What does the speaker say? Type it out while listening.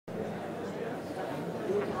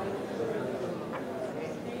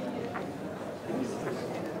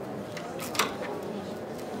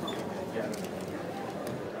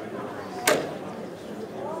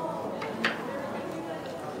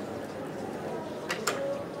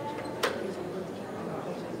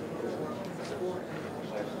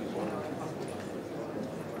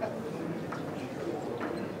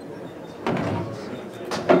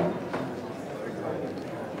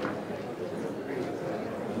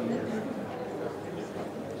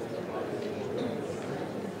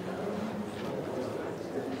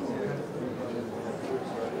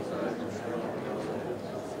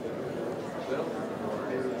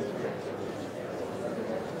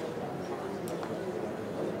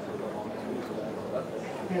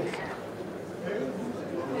It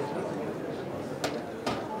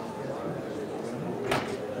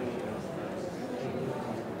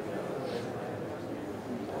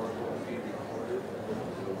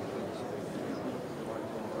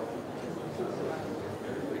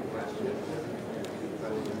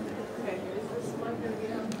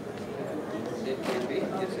can be.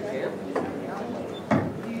 Yes, it can.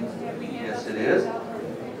 Yes, it is.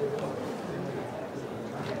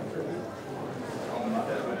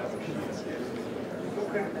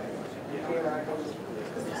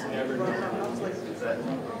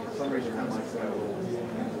 For some reason, that might sound a little.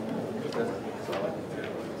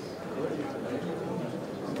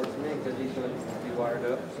 Works for me because he's going to be wired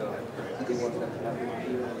up, so he wants to have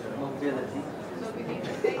mobility.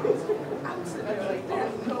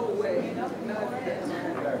 No way.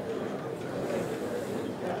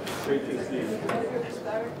 Great to see you.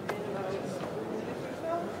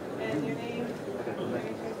 And your name?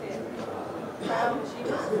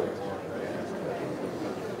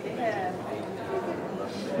 Yeah.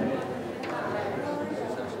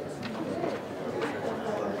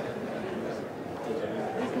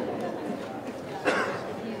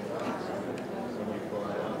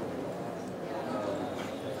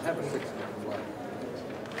 I have a 6-minute flight.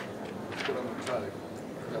 But I'm going to try to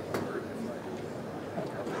cut my bird in like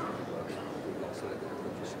I'll sit there,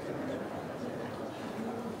 but just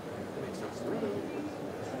makes sense to me.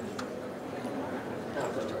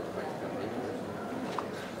 I'll just try to make it come in.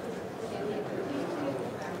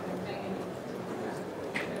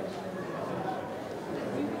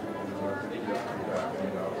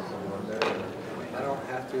 I don't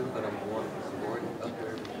have to, but I'm going up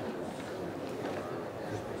there.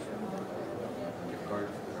 Get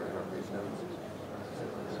cards for these notes.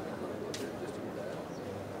 Just do that.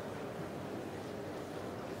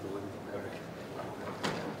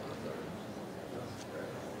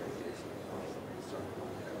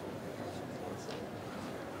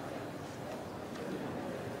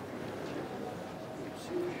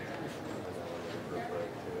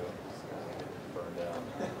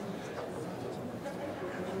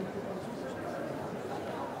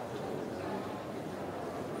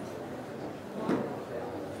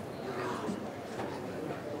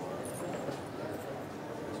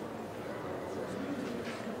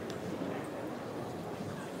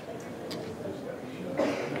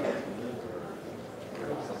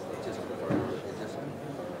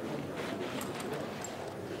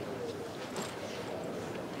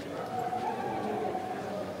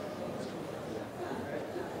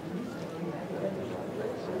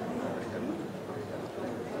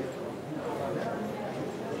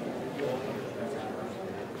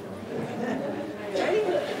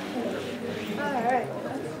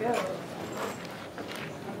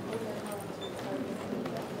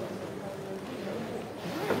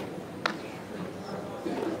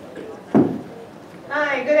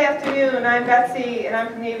 Hi, good afternoon. I'm Betsy, and I'm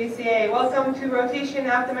from the AVCA. Welcome to Rotation,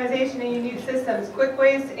 Optimization, and Unique Systems, quick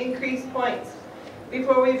ways to increase points.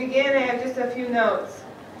 Before we begin, I have just a few notes.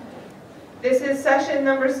 This is session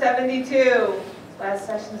number 72. Last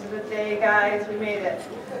sessions of the day, guys. We made it.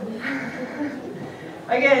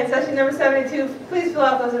 Again, session number 72. Please fill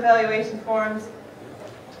out those evaluation forms.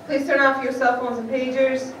 Please turn off your cell phones and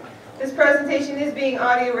pagers. This presentation is being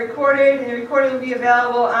audio recorded, and the recording will be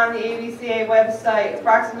available on the AVCA website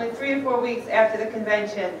approximately 3 to 4 weeks after the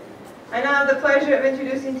convention. I now have the pleasure of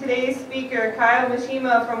introducing today's speaker, Kyle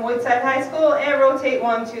Mishima from Woodside High School and Rotate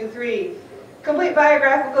 123. Complete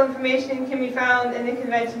biographical information can be found in the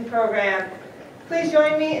convention program. Please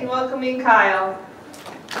join me in welcoming Kyle.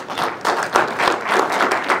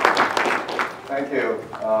 Thank you.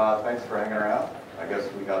 Thanks for hanging around. I guess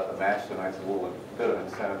we got the match tonight, so a little bit of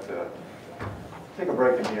incentive to take a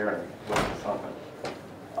break in here and listen to something.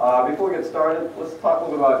 Before we get started, let's talk a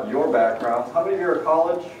little bit about your backgrounds. How many of you are at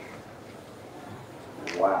college?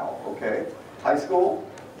 Wow, okay. High school?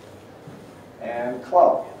 And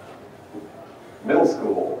club? Middle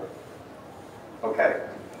school? Okay,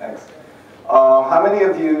 thanks. How many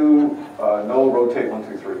of you know Rotate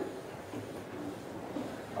 123?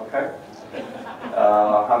 Okay.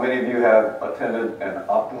 How many of you have attended an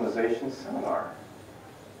optimization seminar?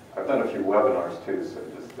 I've done a few webinars too, so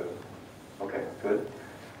just, okay, good.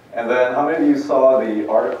 And then how many of you saw the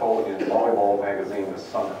article in Volleyball magazine this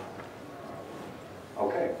summer?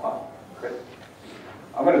 Okay, wow, great.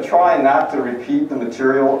 I'm going to try not to repeat the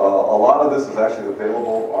material. A lot of this is actually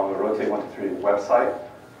available on the Rotate 123 website.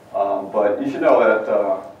 But you should know that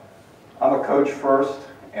I'm a coach first,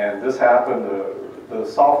 and this happened, the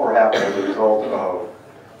software happened as a result of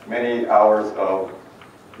many hours of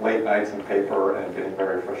late nights in paper and getting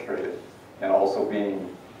very frustrated, and also being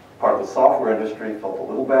part of the software industry, felt a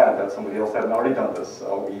little bad that somebody else hadn't already done this.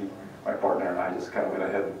 So my partner and I just kind of went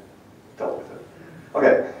ahead and dealt with it.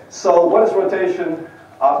 Okay, so what is rotation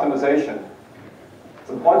optimization?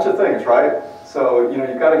 It's a bunch of things, right? So, you know,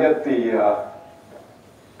 you've got to get the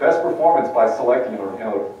best performance by selecting,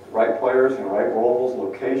 right players, right roles,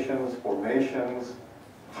 locations, formations,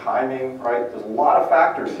 timing, right? There's a lot of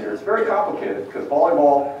factors here. It's very complicated because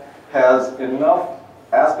volleyball has enough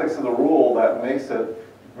aspects of the rule that makes it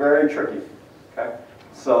very tricky, okay?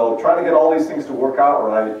 So trying to get all these things to work out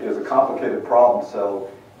right is a complicated problem. So,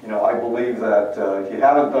 you know, I believe that if you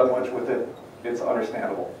haven't done much with it, it's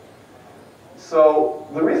understandable. So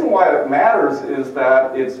the reason why it matters is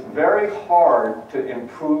that it's very hard to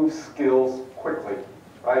improve skills quickly,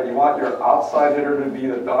 right? You want your outside hitter to be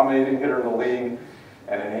the dominating hitter in the league,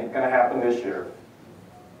 and it ain't going to happen this year,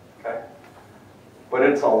 okay? But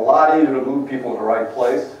it's a lot easier to move people to the right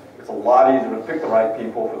place. It's a lot easier to pick the right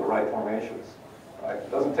people for the right formations, right?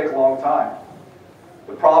 It doesn't take a long time.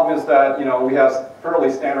 The problem is that, you know, we have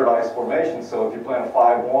fairly standardized formations, so if you play on a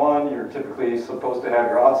 5-1, you're typically supposed to have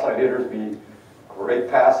your outside hitters be great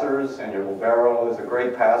passers, and your libero is a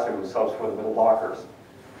great passer who subs for the middle blockers.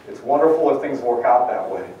 It's wonderful if things work out that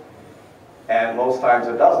way, and most times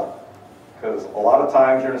it doesn't, because a lot of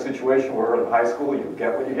times you're in a situation where in high school you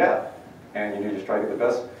get what you get, and you just try to get the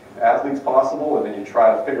best athletes possible, and then you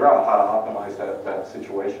try to figure out how to optimize that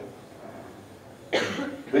situation.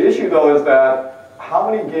 The issue, though, is that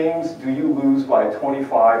how many games do you lose by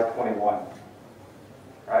 25-21?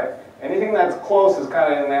 Right? Anything that's close is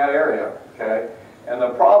kind of in that area, okay? And the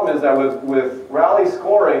problem is that with rally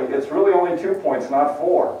scoring, it's really only 2 points, not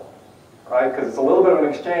 4, right? Because it's a little bit of an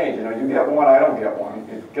exchange. You know, you get one, I don't get one.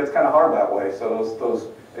 It gets kind of hard that way. So those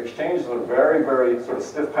exchanges are very, very sort of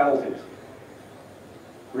stiff penalties.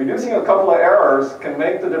 Reducing a couple of errors can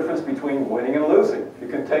make the difference between winning and losing. You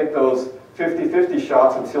can take those 50-50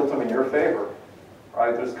 shots and tilt them in your favor,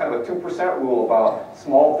 right? There's kind of a 2% rule about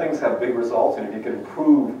small things have big results, and if you can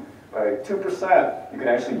improve by 2%, you can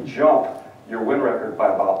actually jump your win record by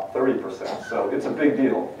about 30%. So it's a big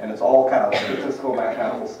deal, and it's all kind of statistical,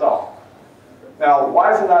 mathematical stuff. Now,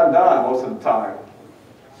 why is it not done most of the time?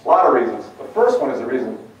 A lot of reasons. The first one is the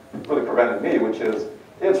reason that really prevented me, which is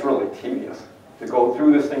it's really tedious to go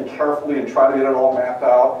through this thing carefully and try to get it all mapped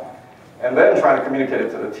out, and then trying to communicate it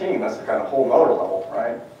to the team. That's a kind of whole nother level,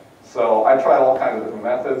 right? So I tried all kinds of different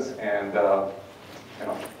methods, and you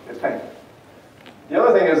know, it's painful. The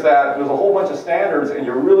other thing is that there's a whole bunch of standards, and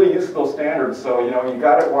you're really used to those standards, so you know, you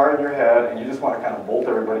got it wired in your head, and you just want to kind of bolt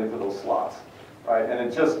everybody into those slots, right? And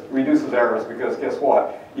it just reduces errors, because guess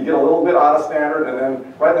what? You get a little bit out of standard, and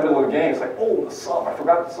then right in the middle of the game, it's like, oh, the sub, I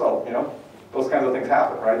forgot the sub, you know? Those kinds of things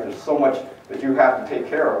happen, right? There's so much that you have to take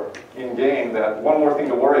care of in game that one more thing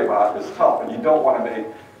to worry about is tough, and you don't want to make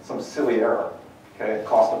some silly error, okay? It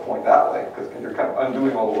costs a point that way, because you're kind of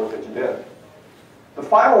undoing all the work that you did. The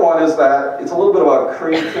final one is that it's a little bit of a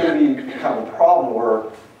creativity kind of problem where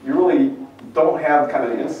you really don't have kind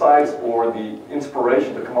of the insights or the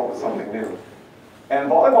inspiration to come up with something new. And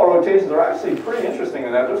volleyball rotations are actually pretty interesting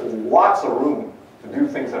in that there's lots of room to do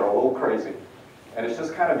things that are a little crazy. And it's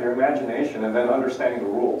just kind of your imagination and then understanding the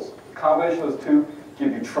rules. The combination of those two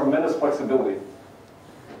give you tremendous flexibility.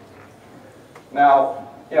 Now,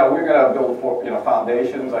 you know, we're going to build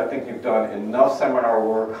foundations. I think you've done enough seminar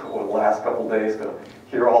work over the last couple of days to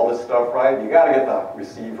hear all this stuff right. You got to get the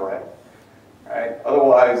receive right. Right?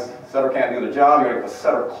 Otherwise, setter can't do the job. You're going to get the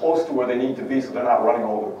setter close to where they need to be so they're not running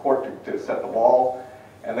all over the court to set the ball.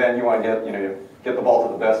 And then you want to get the ball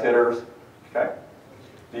to the best hitters. Okay?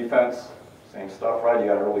 Defense, same stuff, right? You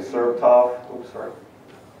got to really serve tough. Oops, sorry.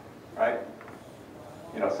 Right?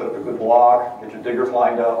 You know, set up a good block, get your diggers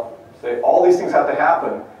lined up. All these things have to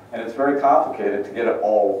happen, and it's very complicated to get it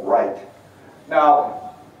all right.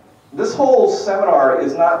 Now, this whole seminar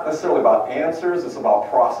is not necessarily about answers, it's about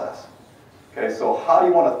process. Okay, so how do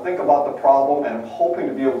you want to think about the problem? And I'm hoping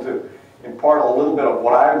to be able to impart a little bit of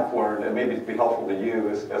what I've learned and maybe be helpful to you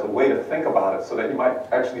as a way to think about it so that you might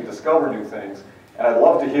actually discover new things. And I'd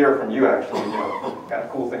love to hear from you actually, you know, kind of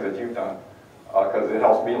cool things that you've done, because it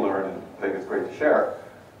helps me learn and I think it's great to share.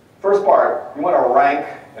 First part, you want to rank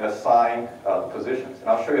and assign positions, and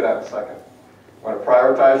I'll show you that in a second. You want to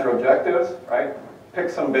prioritize your objectives, right? Pick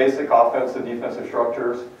some basic offensive, defensive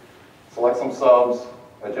structures, select some subs,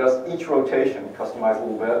 adjust each rotation, customize a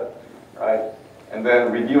little bit, right? And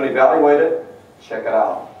then review and evaluate it, check it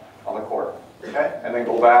out on the court, okay? And then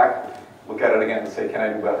go back, look at it again and say, can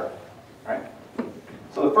I do better, right?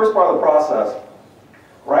 So the first part of the process,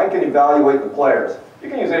 rank and evaluate the players. You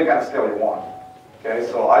can use any kind of scale you want. Okay,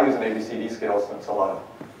 so I use an AVCA scale since a lot of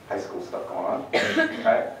high school stuff going on,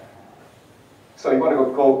 right? So you want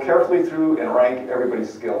to go carefully through and rank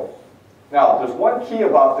everybody's skill. Now, there's one key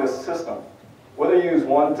about this system. Whether you use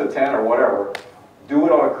 1 to 10 or whatever, do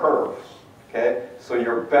it on a curve. Okay? So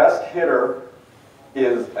your best hitter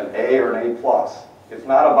is an A or an A+. It's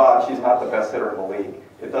not about she's not the best hitter in the league.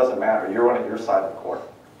 It doesn't matter. You're on your side of the court.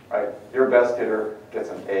 Right? Your best hitter gets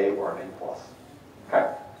an A or an A+.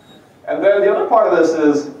 Okay? And then the other part of this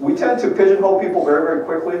is we tend to pigeonhole people very, very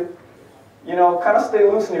quickly. You know, kind of stay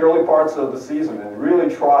loose in the early parts of the season and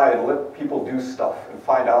really try and let people do stuff and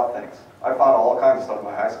find out things. I found all kinds of stuff in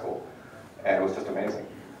my high school, and it was just amazing.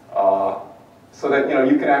 So that, you know,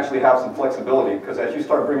 you can actually have some flexibility, because as you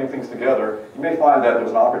start bringing things together, you may find that there's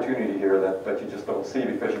an opportunity here that you just don't see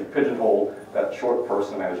because you pigeonhole that short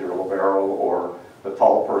person as your libero or the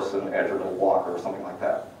tall person as your little blocker or something like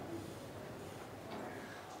that.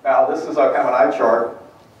 Now, this is a kind of an eye chart,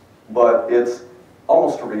 but it's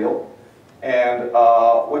almost real. And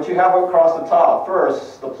what you have across the top,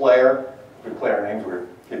 first, the player. We player names, we're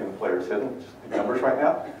keeping the players hidden, just the numbers right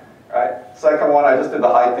now. All right. Second one, I just did the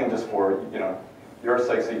height thing just for, you know, your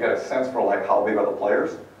sake, so you get a sense for like how big are the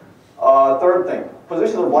players. Third thing,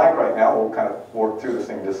 positions are blank right now. We'll kind of work through this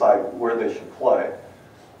thing and decide where they should play.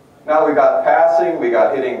 Now we got passing, we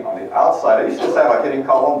got hitting on the outside. I used to just have a hitting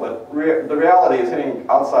column, but the reality is hitting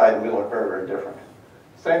outside and middle are very, very different.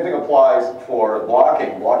 Same thing applies for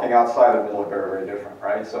blocking. Blocking outside and middle are very, very different,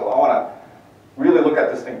 right? So I want to really look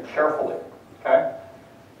at this thing carefully, okay?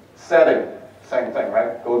 Setting, same thing,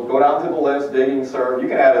 right? Go down to the list, digging, serve. You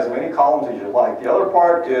can add as many columns as you like. The other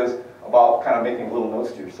part is about kind of making little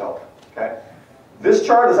notes to yourself, okay? This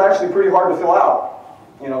chart is actually pretty hard to fill out,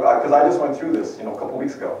 you know, because I just went through this, you know, a couple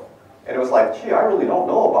weeks ago. And it was like, gee, I really don't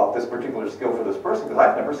know about this particular skill for this person because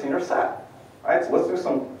I've never seen her set, right? So let's do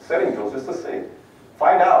some setting drills just to see.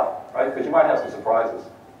 Find out, right? Because you might have some surprises,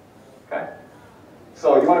 okay?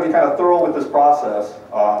 So you want to be kind of thorough with this process,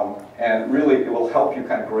 and really it will help you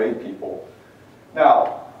kind of grade people.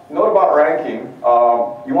 Now, note about ranking,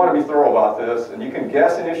 you want to be thorough about this, and you can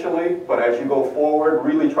guess initially, but as you go forward,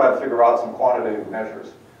 really try to figure out some quantitative measures,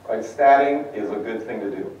 right? Statting is a good thing to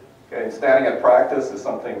do, okay? Statting at practice is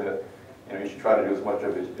something that, you know, you should try to do as much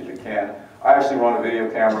of it as you can. I actually run a video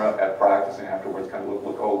camera at practice and afterwards kind of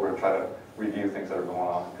look over and try to review things that are going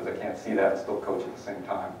on, because I can't see that and still coach at the same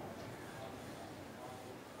time.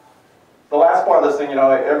 The last part of this thing, you know,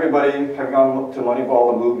 everybody have gone to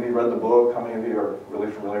Moneyball, the movie, read the book. How many of you are really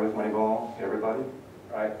familiar with Moneyball? Everybody,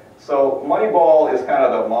 right? So Moneyball is kind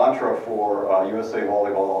of the mantra for USA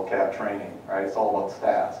Volleyball CAP training, right? It's all about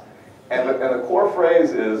stats. And the core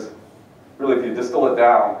phrase is, really, if you distill it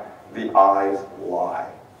down, the eyes lie,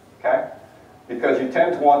 okay? Because you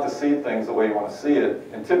tend to want to see things the way you want to see it.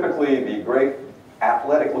 And typically, the great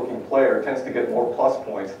athletic-looking player tends to get more plus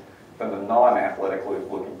points than the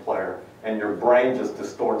non-athletic-looking player. And your brain just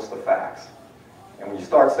distorts the facts. And when you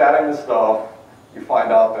start statting this stuff, you find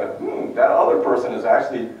out that, that other person is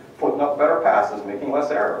actually putting up better passes, making less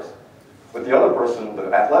errors. But the other person,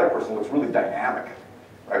 the athletic person, looks really dynamic,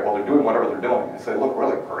 right? While they're doing whatever they're doing. And so they look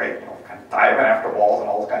really great, you know, kind of diving after balls and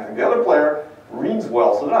all those kinds of things. The other player reads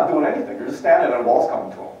well, so they're not doing anything. They're just standing there and the ball's coming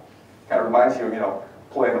to them. Kind of reminds you of, you know,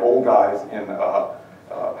 playing old guys in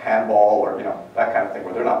handball or, you know, that kind of thing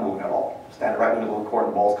where they're not moving at all. Standing right in the middle of the court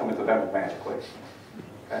and the ball's coming to them magically.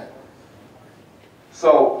 Okay?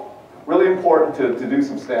 So, really important to do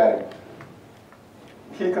some statting.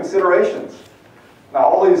 Key considerations. Now,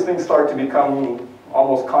 all these things start to become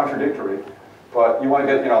almost contradictory, but you want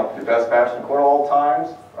to get, you know, your best passer in court at all times,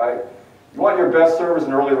 right? You want your best servers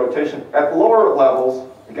in early rotation. At lower levels,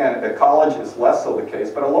 again, at college it's less so the case,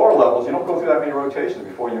 but at lower levels, you don't go through that many rotations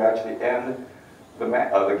before you actually end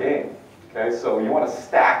the game. Okay, so you want to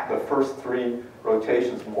stack the first 3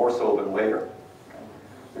 rotations more so than later. Okay?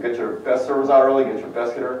 So get your best servers out early, get your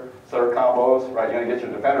best hitter, setter combos, right? You want to get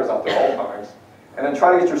your defenders out there all times. And then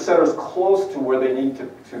try to get your setters close to where they need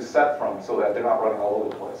to set from so that they're not running all over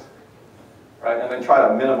the place. Right? And then try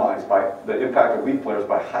to minimize the impact of weak players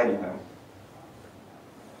by hiding them.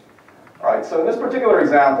 All right, so in this particular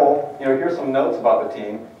example, you know, here's some notes about the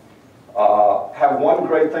team. Have one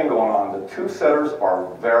great thing going on. The 2 setters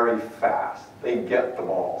are very fast. They get the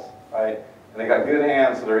balls, right? And they got good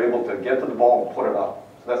hands, so they're able to get to the ball and put it up.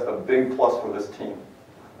 So that's the big plus for this team,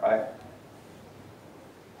 right?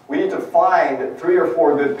 We need to find 3 or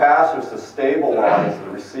 4 good passers to stabilize the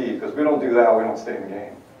receive, because if we don't do that, we don't stay in the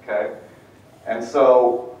game, okay? And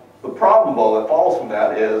so the problem, though, that follows from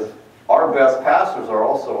that is our best passers are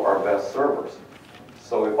also our best servers.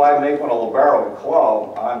 So if I make one a libero in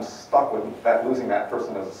club, I'm stuck with that, losing that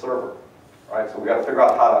person as a server, right? So we got to figure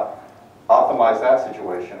out how to optimize that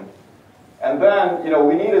situation. And then, you know,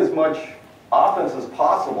 we need as much offense is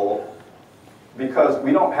possible because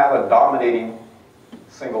we don't have a dominating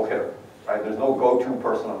single hitter, right? There's no go-to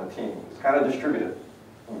person on the team. It's kind of distributed.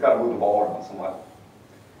 We've got to move the ball around somewhat.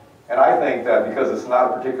 And I think that because it's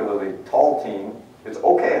not a particularly tall team, it's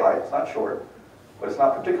okay height, it's not short, but it's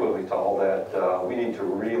not particularly tall, that we need to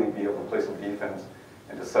really be able to play some defense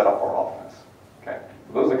and to set up our offense. Okay?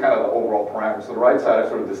 Those are kind of the overall parameters. So the right side, I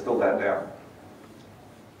sort of distilled that down.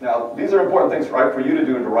 Now, these are important things, right, for you to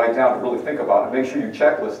do and to write down, to really think about, and make sure you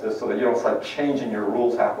checklist this so that you don't start changing your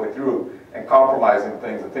rules halfway through and compromising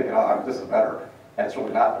things and thinking, oh, this is better, and it's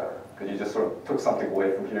really not better, because you just sort of took something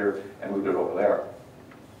away from here and moved it over there.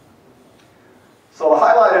 So the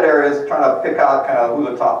highlighted area is trying to pick out kind of who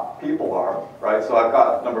the top people are, right? So I've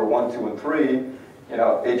got number 1, 2, and 3, you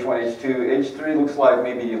know, H1, H2. H3 looks like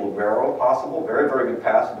maybe libero possible, very, very good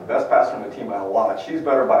passer, the best passer on the team by a lot. She's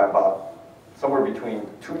better by about somewhere between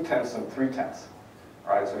 2/10 and 3/10,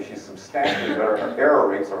 right? So she's substantially better. Her error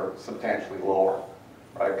rates are substantially lower,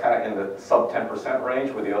 right? Kind of in the sub 10%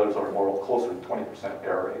 range, where the others are more closer to 20%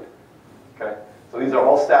 error rate, okay? So these are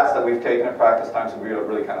all stats that we've taken in practice time, so we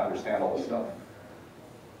really kind of understand all this stuff.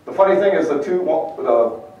 The funny thing is the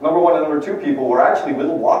number 1 and number 2 people were actually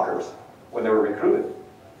middle blockers when they were recruited.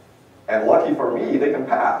 And lucky for me, they can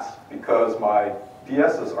pass, because my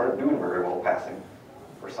DSs aren't doing very well passing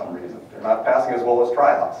for some reason. They're not passing as well as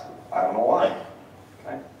tryouts. I don't know why.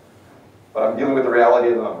 Okay? But I'm dealing with the reality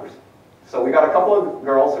of the numbers. So we got a couple of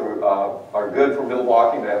girls who are good for middle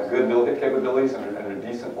blocking. They have good middle hit capabilities and they're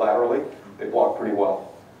decent laterally. They block pretty well.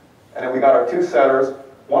 And then we got our 2 setters.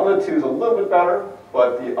 One of the 2 is a little bit better,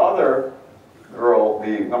 but the other girl,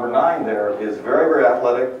 the number 9 there, is very, very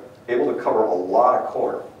athletic, able to cover a lot of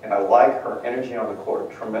court. And I like her energy on the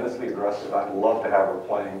court, tremendously aggressive. I'd love to have her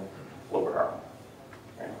playing libero.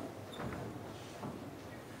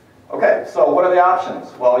 Okay, so what are the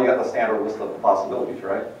options? Well, you got the standard list of possibilities,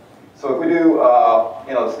 right? So if we do,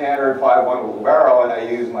 you know, the standard 5-1 with libero, and I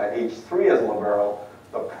use my H3 as a libero,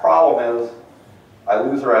 the problem is I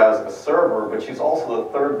lose her as a server, but she's also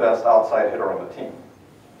the 3rd best outside hitter on the team.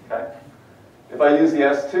 Okay? If I use the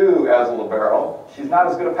S2 as a libero, she's not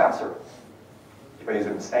as good a passer, if I use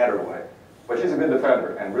it in the standard way. But she's a good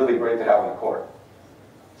defender and really great to have on the court.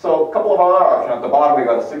 So a couple of other options. At the bottom we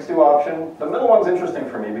got a 6-2 option. The middle one's interesting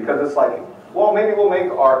for me because it's like, well, maybe we'll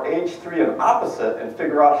make our H3 an opposite and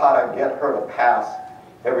figure out how to get her to pass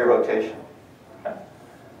every rotation. Okay?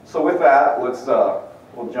 So with that, let's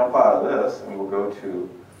we'll jump out of this and we'll go to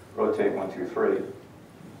rotate 1, 2, 3.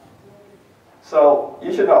 So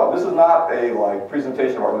you should know, this is not a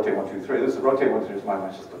presentation of our rotate 1, 2, 3. This is rotate 1, 2, 3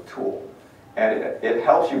 is just a tool. And it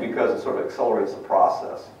helps you because it sort of accelerates the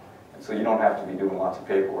process. And so you don't have to be doing lots of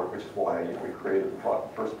paperwork, which is why we created the product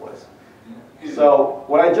in the first place. So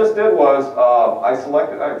what I just did was I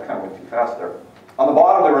selected, I kind of went too fast there. On the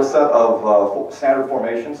bottom there were a set of standard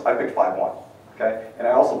formations. I picked 5-1. Okay? And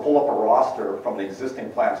I also pulled up a roster from the existing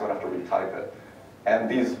plan, so I don't have to retype it. And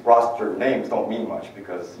these roster names don't mean much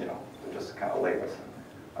because, you know, they're just kind of labels.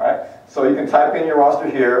 All right? So you can type in your roster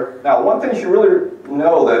here. Now, one thing you should really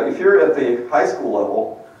know that if you're at the high school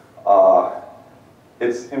level,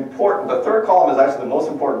 it's important. The 3rd column is actually the most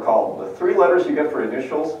important column. The 3 letters you get for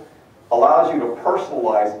initials allows you to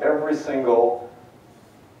personalize every single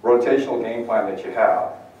rotational game plan that you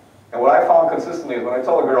have. And what I found consistently is when I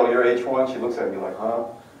tell a girl, you're H1, she looks at me like, huh?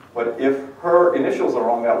 But if her initials are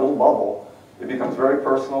on that little bubble, it becomes very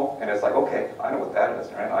personal, and it's like, okay, I know what that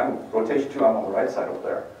is, right? I'm rotation 2, I'm on the right side over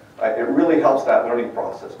there. Right? It really helps that learning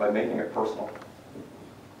process by making it personal.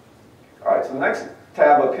 All right, so the next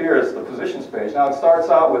tab up here is the positions page. Now it starts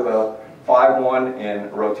out with a 5-1 in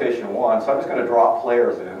rotation 1, so I'm just going to drop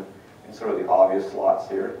players in sort of the obvious slots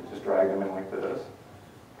here. Just drag them in like this.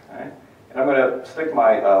 Okay. And I'm going to stick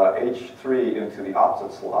my H3 into the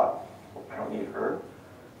opposite slot. I don't need her.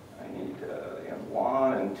 I need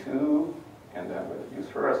M1 and 2, and then I'm going to use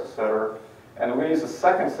her as a setter. And we're going to use the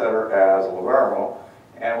second setter as a libero,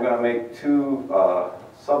 and we're going to make 2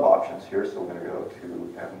 sub-options here. So we're going to go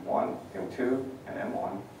to M1, M2, and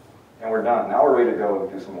M1, and we're done. Now we're ready to go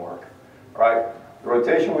and do some work. All right, the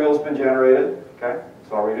rotation wheel's been generated. Okay,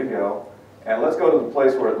 it's all ready to go. And let's go to the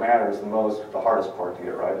place where it matters the most, the hardest part to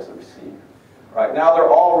get right is the receive. Right, now they're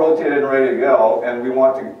all rotated and ready to go, and we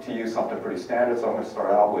want to use something pretty standard, so I'm going to start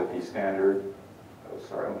out with the standard. Oh,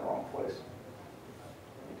 sorry, I'm in the wrong place.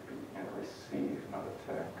 I need to be in receive, not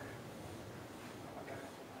attack.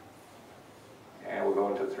 Okay. And we'll go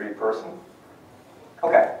into 3-person.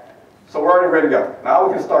 Okay, so we're already ready to go. Now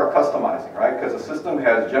we can start customizing, right? Because the system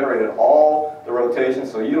has generated all the rotations,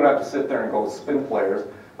 so you don't have to sit there and go spin players.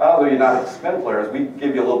 Not only are you not spin players, we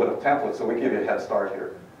give you a little bit of template, so we give you a head start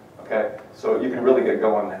here. Okay, Okay, so you can really get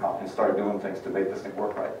going now and start doing things to make this thing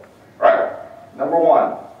work right. Right, number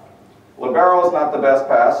one, libero is not the best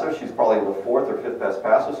passer. She's probably the 4th or 5th best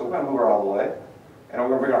passer, so we're going to move her all the way. And we're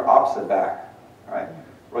going to bring our opposite back, right?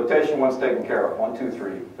 Rotation 1's taken care of. 1, 2,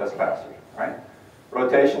 3, best passers, right?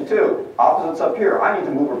 Rotation 2, opposite's up here. I need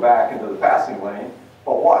to move her back into the passing lane,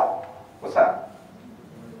 but what? What's that?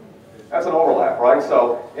 That's an overlap, right?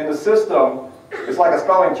 So in the system, it's like a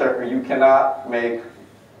spelling checker. You cannot make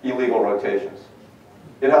illegal rotations.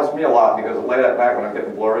 It helps me a lot because late at night when I'm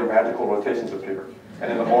getting blurry, magical rotations appear.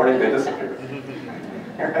 And in the morning, they disappear.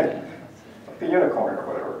 Right? Like the unicorn or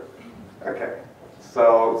whatever. Okay.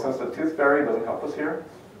 So since the tooth fairy doesn't help us here,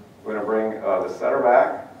 we're going to bring the setter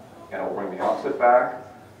back, and we'll bring the opposite back.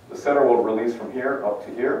 The setter will release from here up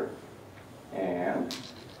to here. And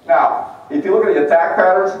now, if you look at the attack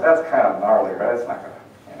patterns, that's kind of gnarly, right? It's not going to,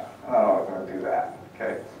 I don't know if I'm going to do that,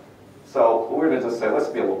 okay? So we're going to just say, let's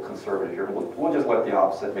be a little conservative here. We'll just let the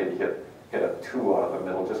opposite maybe hit a 2 out of the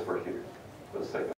middle just for here, for the sake of